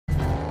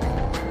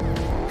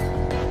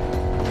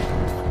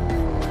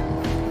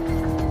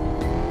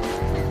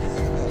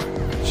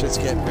Shit's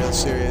getting real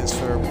serious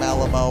for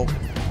Malamo.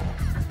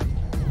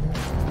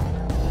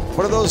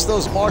 What are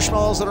those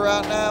marshmallows that are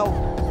out now?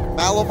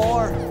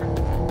 Malamar?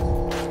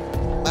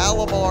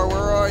 Malamar,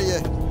 where are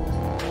you?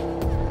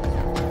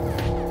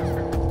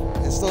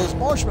 It's those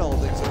marshmallow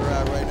things that are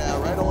out right now,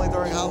 right? Only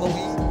during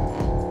Halloween.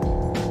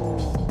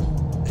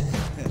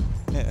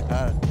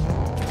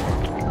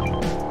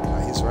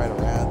 Oh, he's right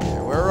around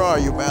here. Where are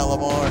you,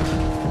 Malamar?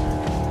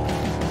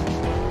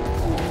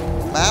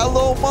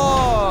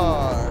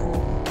 Malamar!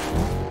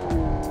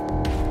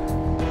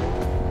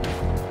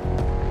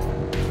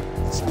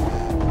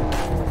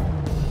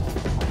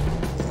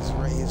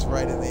 He's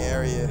right in the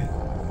area.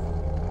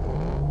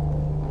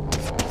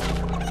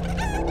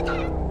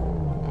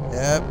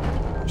 Yep.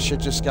 Shit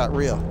just got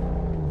real.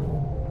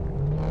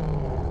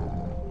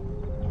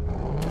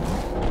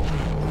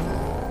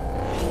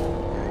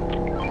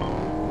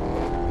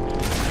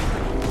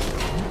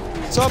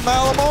 What's up,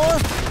 Malamar?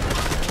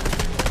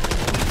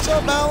 What's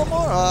up,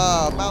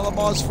 Malamar?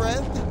 Malamar's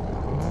friend.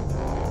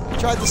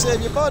 Tried to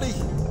save your buddy.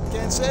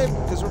 Can't save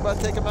him because we're about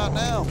to take him out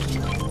now.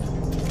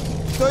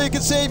 Thought you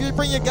could save you,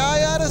 bring your guy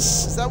at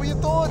us? Is that what you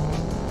thought?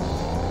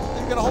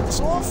 You're gonna hold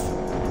us off?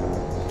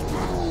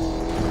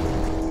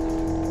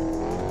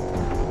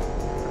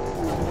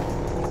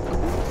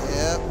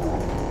 Yep.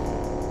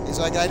 He's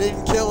like, I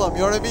didn't kill him.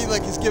 You know what I mean?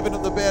 Like he's giving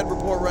him the bad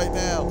report right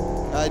now.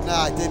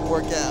 Nah, it didn't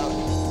work out.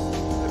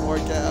 Didn't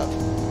work out.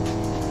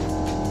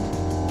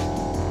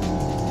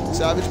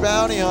 Savage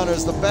Bounty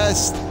Hunters, the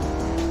best.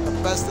 The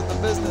best in the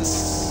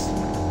business.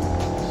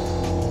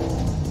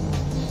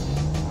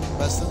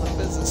 Best in the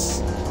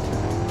business.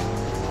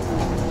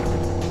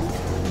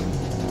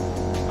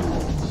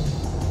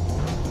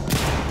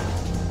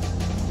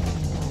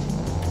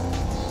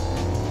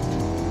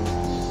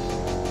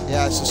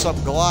 Yeah, it's just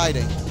some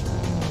gliding.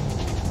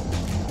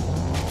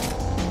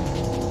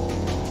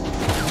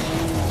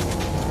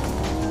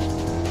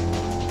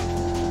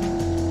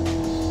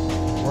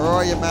 Where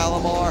are you,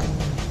 Malamar?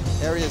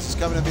 There he is. He's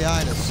coming in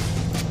behind us.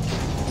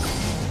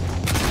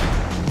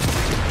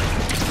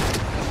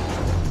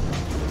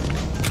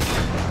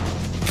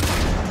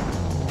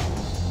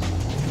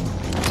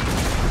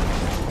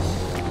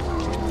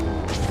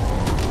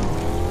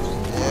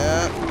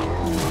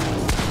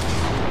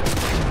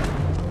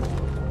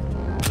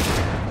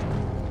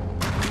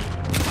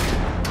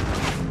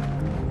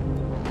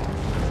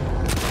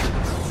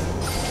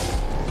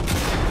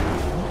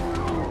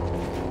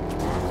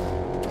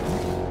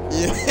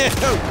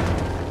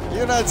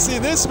 You're not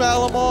seeing this,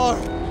 Malamar.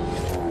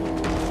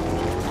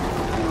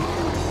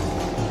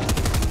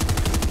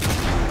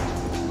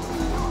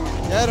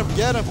 Get him,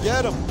 get him,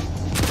 get him.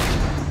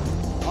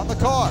 On the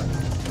car.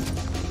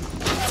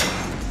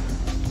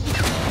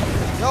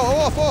 Go,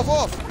 off, off,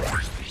 off.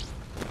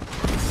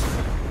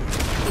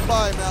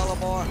 Goodbye,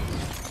 Malamar.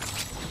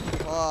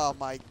 Oh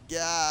my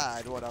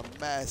God, what a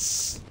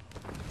mess.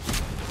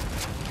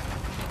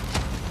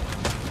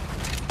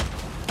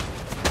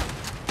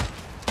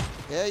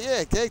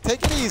 Yeah, take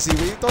it easy.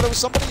 We thought it was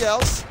somebody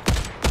else.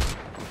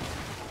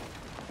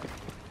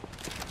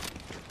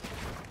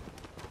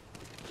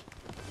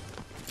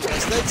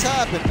 Mistakes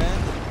happen, man.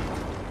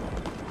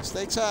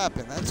 Mistakes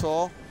happen, that's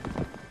all.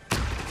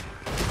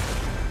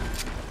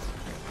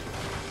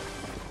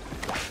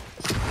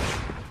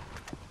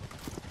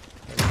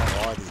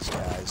 How are these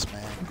guys,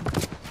 man?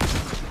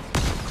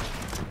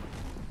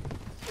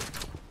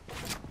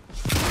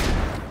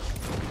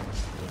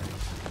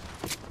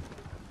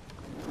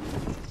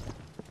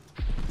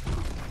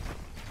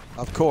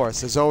 Of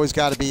course, there's always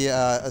got to be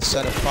a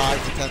set of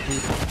 5 to 10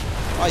 people.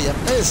 Oh, you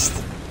missed.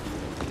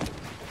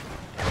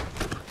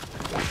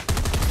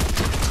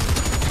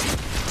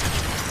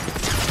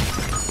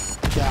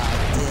 God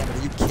damn it,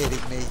 are you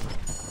kidding me?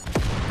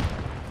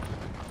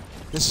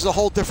 This is a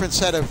whole different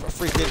set of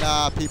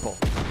freaking people.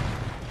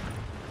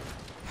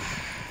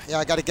 Yeah,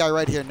 I got a guy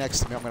right here next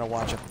to me. I'm going to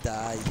watch him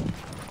die.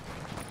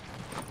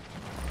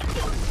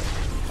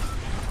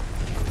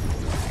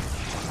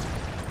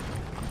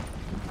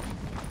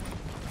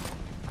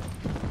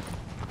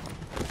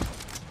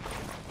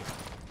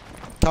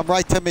 Come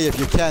right to me if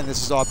you can.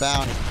 This is our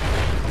bounty.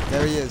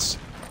 There he is.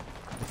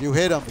 If you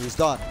hit him, he's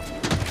done.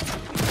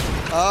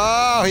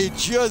 Oh, he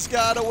just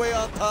got away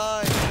on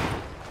time.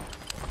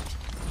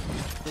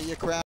 Get your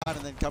crown and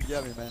then come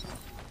get me, man.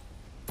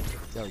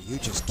 Yo, you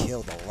just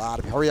killed a lot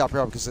of people. Hurry up,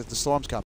 because the storm's coming.